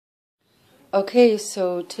Okay,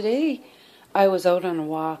 so today I was out on a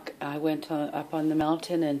walk. I went up on the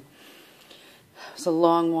mountain, and it was a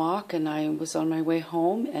long walk, and I was on my way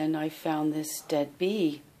home and I found this dead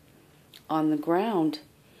bee on the ground,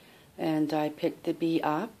 and I picked the bee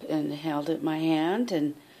up and held it in my hand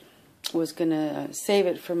and was going to save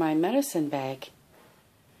it for my medicine bag.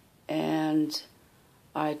 And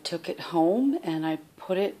I took it home and I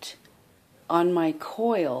put it on my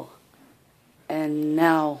coil, and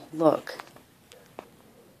now look.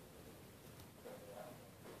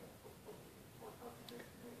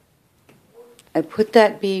 I put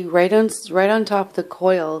that bee right on top of the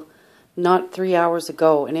coil not 3 hours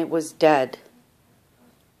ago, and it was dead.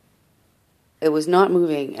 It was not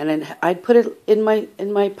moving, and I'd put it in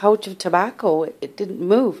my pouch of tobacco. It didn't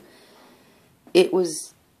move. It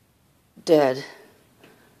was dead,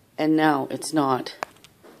 and now it's not.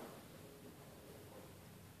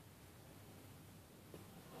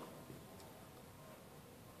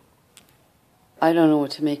 I don't know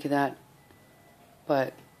what to make of that,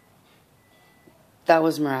 but that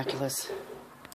was miraculous.